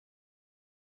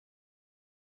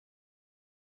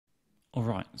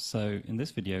Alright, so in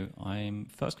this video I'm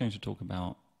first going to talk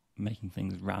about making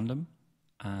things random,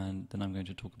 and then I'm going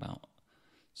to talk about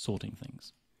sorting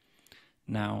things.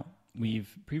 Now,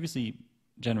 we've previously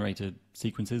generated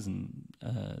sequences and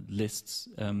lists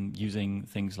using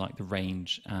things like the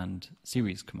range and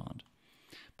series command.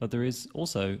 But there is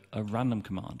also a random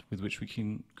command with which we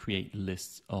can create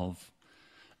lists of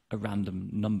random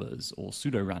numbers, or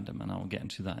pseudo-random, and I'll get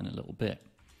into that in a little bit.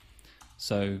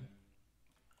 So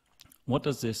what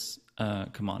does this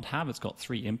command have? It's got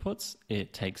three inputs.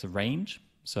 It takes a range,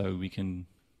 so we can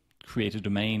create a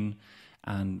domain,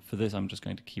 and for this I'm just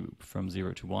going to keep it from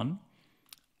 0 to 1,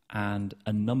 and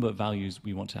a number of values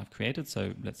we want to have created.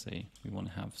 So let's say we want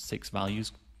to have 6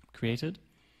 values created,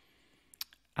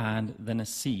 and then a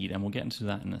seed, and we'll get into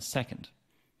that in a second.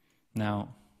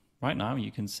 Now, right now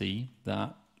you can see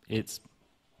that it's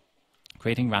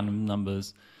creating random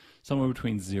numbers somewhere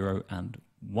between 0 and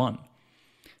 1.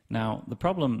 Now, the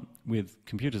problem with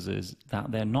computers is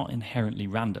that they're not inherently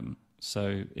random.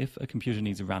 So if a computer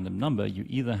needs a random number, you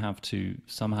either have to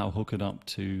somehow hook it up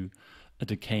to a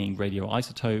decaying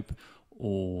radioisotope,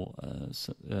 or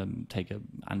take an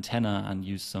antenna and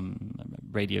use some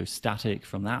radio static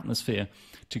from the atmosphere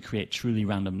to create truly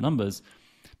random numbers.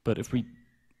 But if we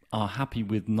are happy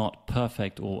with not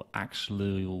perfect or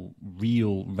actually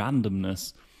real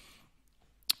randomness,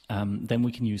 then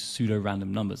we can use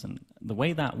pseudo-random numbers. And the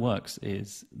way that works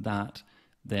is that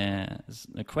there's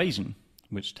an equation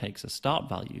which takes a start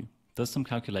value, does some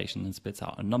calculation and spits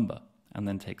out a number, and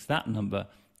then takes that number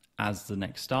as the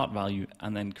next start value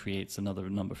and then creates another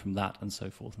number from that, and so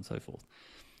forth and so forth.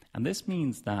 And this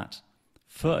means that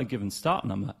for a given start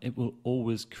number, it will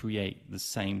always create the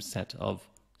same set of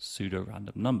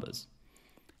pseudo-random numbers.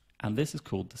 And this is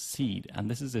called the seed, and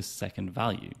this is this second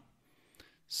value.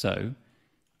 So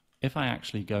if I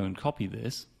actually go and copy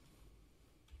this,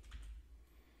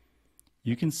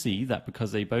 you can see that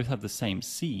because they both have the same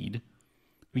seed,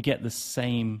 we get the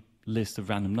same list of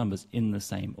random numbers in the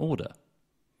same order,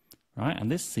 right?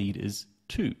 And this seed is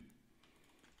 2.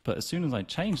 But as soon as I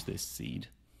change this seed,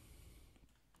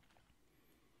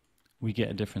 we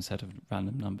get a different set of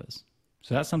random numbers.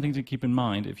 So that's something to keep in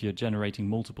mind if you're generating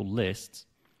multiple lists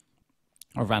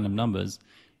of random numbers.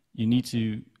 You need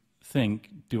to think,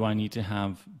 do I need to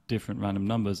have different random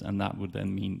numbers? And that would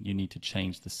then mean you need to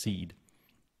change the seed.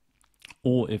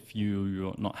 Or if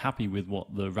you're not happy with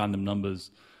what the random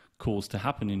numbers cause to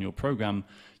happen in your program,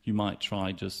 you might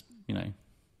try just,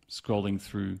 scrolling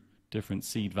through different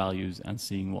seed values and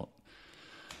seeing what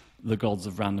the gods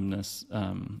of randomness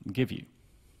give you.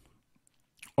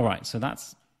 All right, so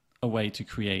that's a way to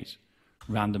create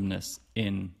randomness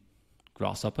in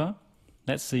Grasshopper.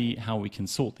 Let's see how we can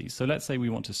sort these. So let's say we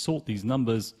want to sort these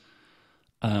numbers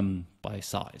by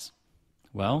size.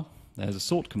 Well, there's a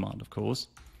sort command, of course,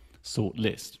 sort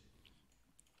list.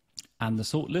 And the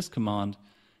sort list command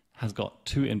has got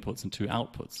 2 inputs and 2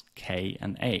 outputs, K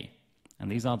and A.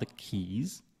 And these are the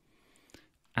keys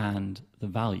and the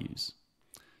values.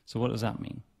 So what does that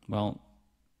mean? Well,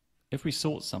 if we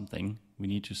sort something, we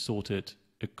need to sort it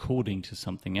according to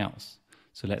something else.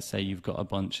 So let's say you've got a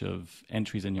bunch of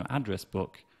entries in your address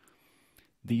book.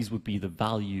 These would be the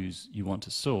values you want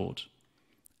to sort,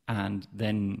 and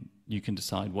then you can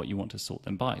decide what you want to sort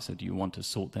them by. So do you want to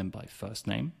sort them by first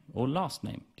name or last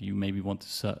name? Do you maybe want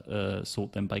to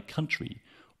sort them by country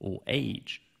or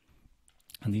age?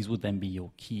 And these would then be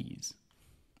your keys.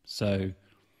 So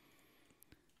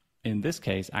in this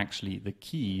case, actually, the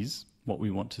keys, what we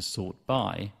want to sort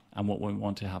by and what we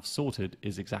want to have sorted,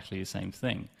 is exactly the same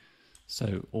thing.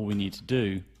 So all we need to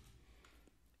do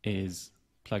is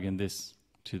plug in this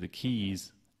to the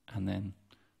keys, and then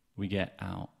we get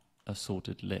out a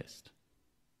sorted list.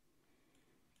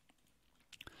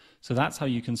 So that's how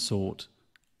you can sort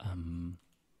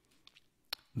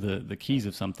the keys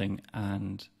of something.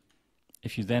 And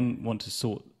if you then want to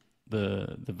sort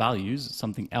the values,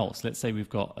 something else, let's say we've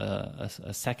got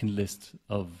a second list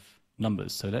of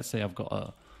numbers. So let's say I've got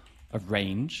a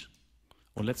range,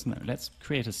 or let's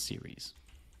create a series.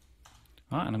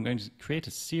 All right, and I'm going to create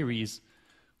a series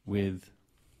with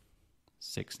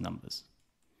 6 numbers.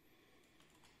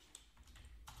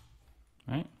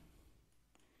 Right?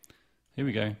 Here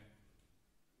we go.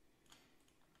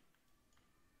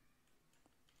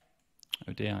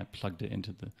 Oh dear, I plugged it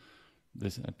into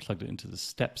the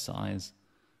step size.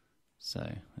 So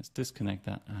let's disconnect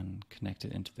that and connect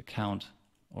it into the count.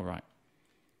 All right.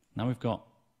 Now we've got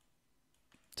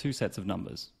 2 sets of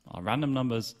numbers, our random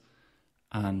numbers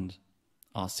and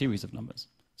our series of numbers.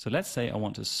 So let's say I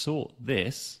want to sort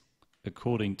this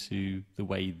according to the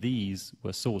way these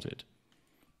were sorted.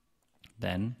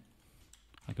 Then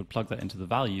I could plug that into the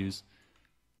values,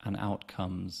 and out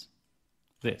comes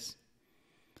this.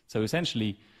 So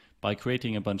essentially, by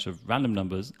creating a bunch of random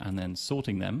numbers and then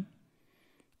sorting them,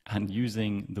 and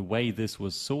using the way this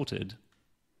was sorted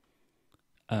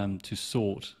to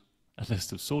sort a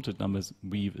list of sorted numbers,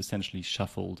 we've essentially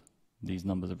shuffled these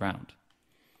numbers around.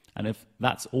 And if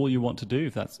that's all you want to do,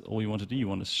 you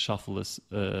want to shuffle this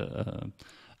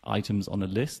items on a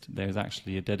list, there's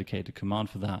actually a dedicated command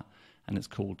for that, and it's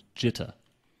called Jitter.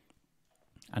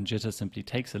 And Jitter simply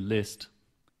takes a list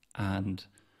and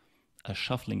a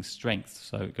shuffling strength.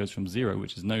 So it goes from 0,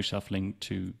 which is no shuffling,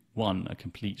 to 1, a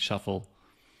complete shuffle.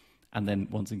 And then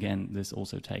once again, this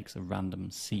also takes a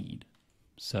random seed.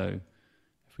 So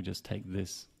if we just take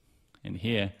this in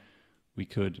here, we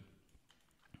could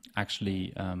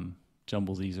actually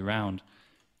jumble these around.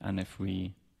 And if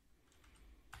we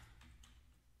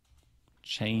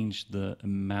change the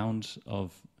amount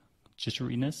of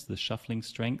jitteriness, the shuffling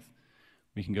strength,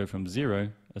 we can go from 0,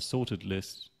 a sorted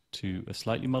list, to a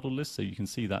slightly muddled list. So you can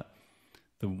see that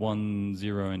the 1,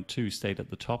 0, and 2 stayed at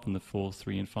the top, and the 4,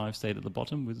 3, and 5 stayed at the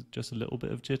bottom with just a little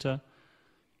bit of jitter,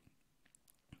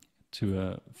 to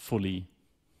a fully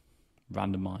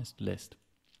randomized list.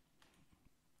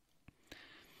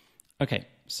 Okay,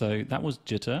 so that was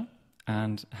jitter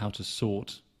and how to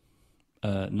sort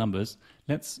numbers.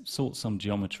 Let's sort some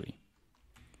geometry.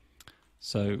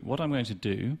 So what I'm going to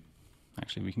do,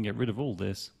 actually we can get rid of all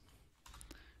this,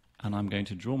 and I'm going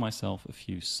to draw myself a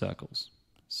few circles.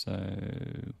 So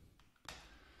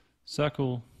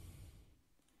circle,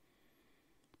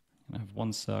 I'm going to have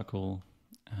one circle,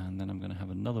 and then I'm going to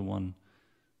have another one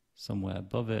somewhere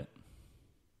above it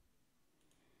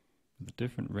with a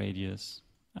different radius,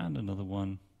 and another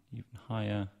one even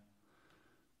higher,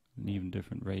 an even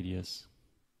different radius,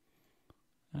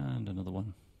 and another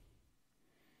one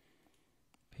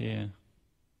here.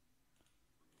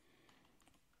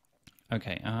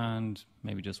 Okay, and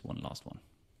maybe just one last one.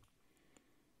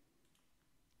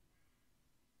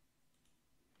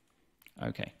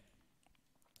 Okay,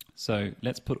 so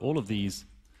let's put all of these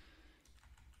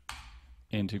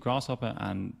into Grasshopper,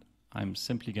 and I'm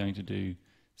simply going to do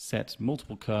set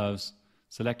multiple curves,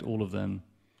 select all of them,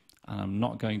 and I'm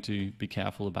not going to be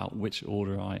careful about which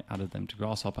order I added them to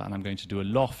Grasshopper, and I'm going to do a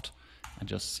loft and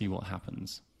just see what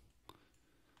happens.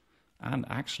 And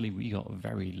actually we got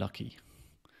very lucky.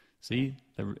 See,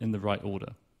 they're in the right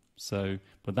order. So,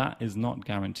 but that is not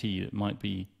guaranteed. It might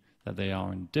be that they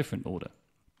are in different order.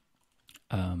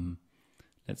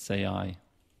 Let's say I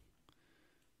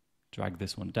drag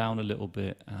this one down a little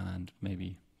bit and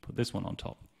maybe put this one on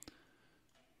top.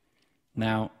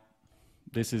 Now,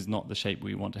 this is not the shape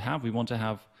we want to have. We want to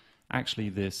have actually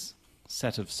this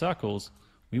set of circles.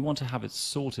 We want to have it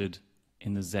sorted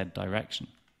in the Z direction.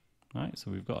 Right? So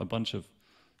we've got a bunch of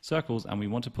circles and we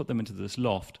want to put them into this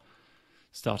loft,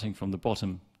 starting from the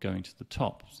bottom, going to the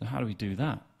top. So how do we do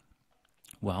that?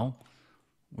 Well,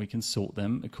 we can sort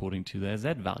them according to their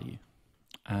Z value.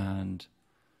 And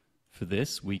for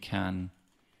this, we can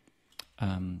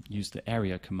use the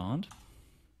area command,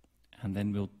 and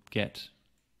then we'll get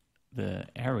the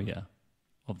area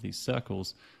of these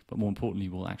circles, but more importantly,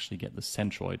 we'll actually get the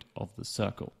centroid of the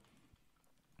circle.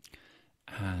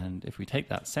 And if we take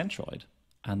that centroid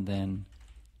and then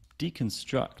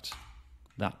deconstruct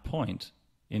that point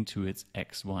into its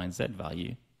X, Y, and Z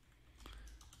value,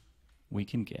 we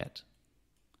can get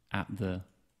at the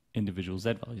individual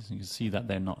Z values. And you can see that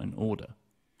they're not in order.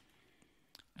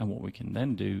 And what we can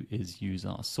then do is use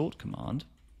our sort command.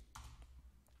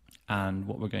 And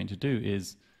what we're going to do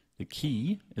is the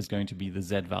key is going to be the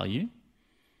Z value.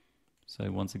 So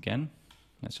once again,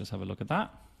 let's just have a look at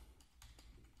that.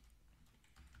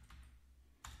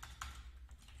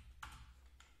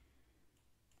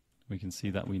 We can see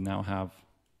that we now have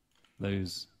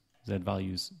those Z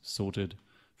values sorted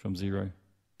from 0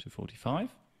 to 45.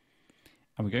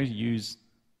 And we're going to use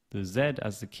the Z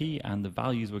as the key, and the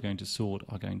values we're going to sort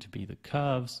are going to be the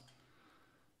curves.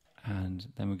 And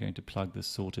then we're going to plug the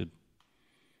sorted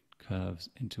curves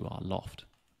into our loft.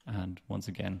 And once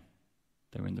again,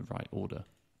 they're in the right order.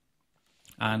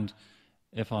 And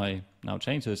if I now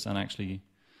change this and actually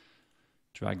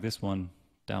drag this one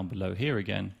down below here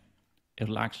again,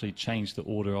 it'll actually change the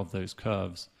order of those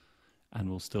curves, and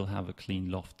we'll still have a clean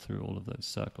loft through all of those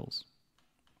circles.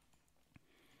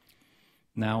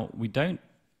 Now, we don't,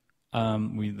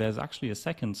 there's actually a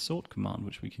second sort command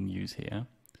which we can use here,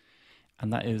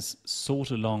 and that is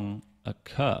sort along a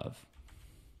curve.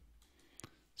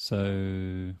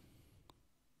 So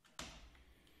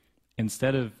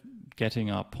instead of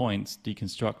getting our points,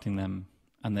 deconstructing them,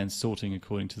 and then sorting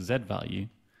according to Z value,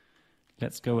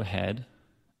 let's go ahead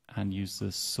and use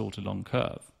the sort along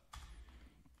curve.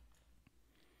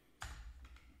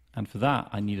 And for that,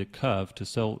 I need a curve to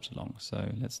sort along. So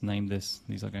let's name this.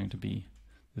 This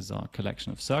is our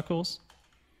collection of circles.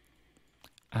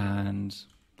 And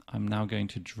I'm now going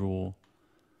to draw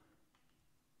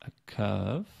a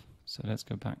curve. So let's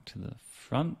go back to the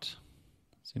front,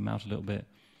 zoom out a little bit.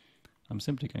 I'm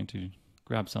simply going to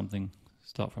grab something,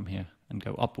 start from here, and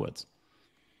go upwards.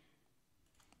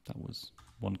 That was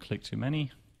one click too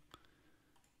many.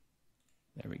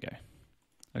 There we go.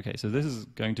 Okay, so this is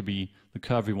going to be the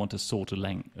curve we want to sort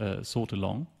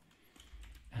along.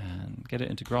 And get it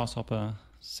into Grasshopper,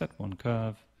 set one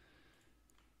curve.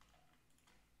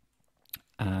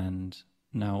 And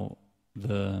now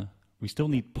we still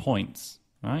need points,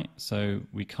 right? So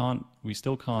we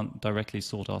still can't directly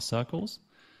sort our circles.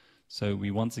 So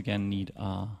we once again need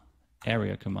our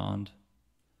area command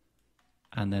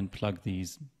and then plug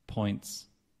these points,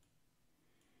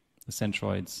 the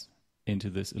centroids,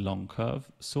 into this along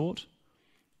curve sort,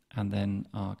 and then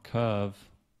our curve,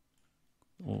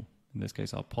 or in this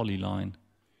case our polyline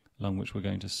along which we're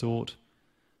going to sort,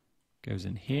 goes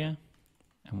in here.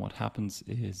 And what happens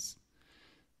is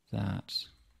that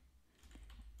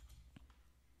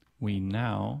we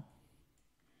now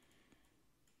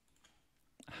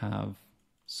have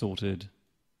sorted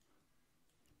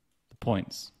the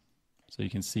points. So you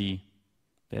can see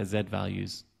their Z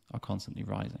values are constantly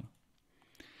rising.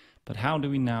 But how do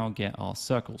we now get our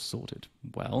circles sorted?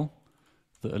 Well,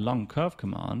 the along curve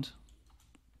command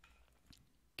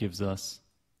gives us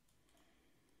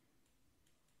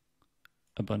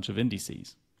a bunch of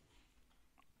indices.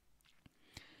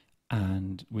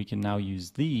 And we can now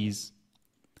use these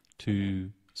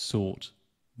to sort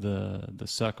the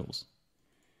circles.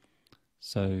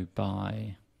 So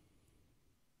by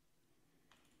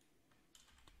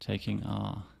taking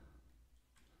our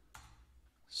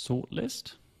sort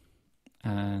list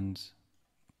and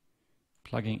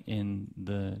plugging in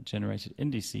the generated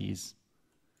indices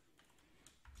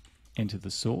into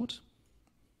the sort,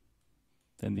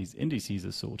 then these indices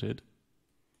are sorted.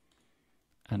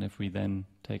 And if we then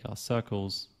take our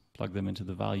circles, plug them into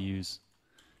the values,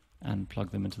 and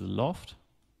plug them into the loft,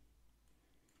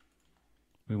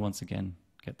 we once again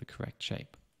get the correct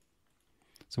shape.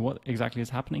 So what exactly is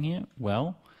happening here?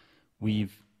 Well, we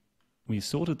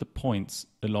sorted the points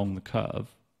along the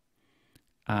curve,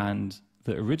 and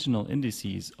the original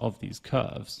indices of these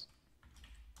curves.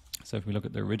 So if we look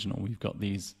at the original, we've got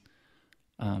these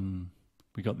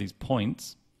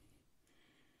points,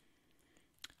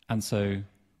 and so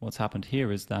what's happened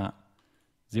here is that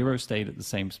 0 stayed at the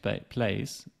same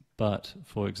place, but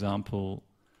for example,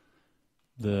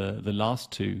 the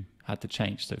last two had to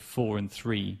change. So 4 and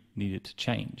 3 needed to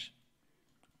change.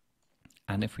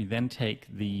 And if we then take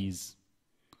these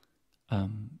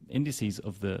indices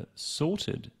of the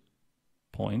sorted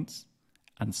points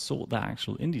and sort the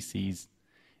actual indices,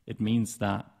 it means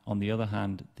that, on the other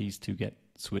hand, these two get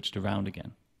switched around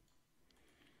again.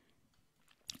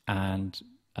 And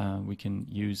we can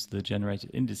use the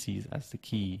generated indices as the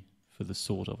key for the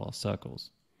sort of our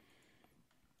circles.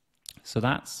 So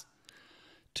that's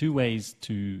two ways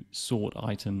to sort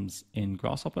items in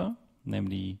Grasshopper,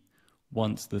 namely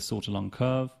once the sort along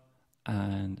curve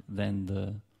and then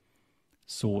the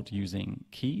sort using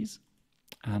keys.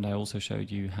 And I also showed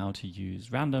you how to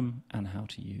use random and how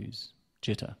to use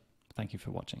jitter. Thank you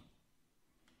for watching.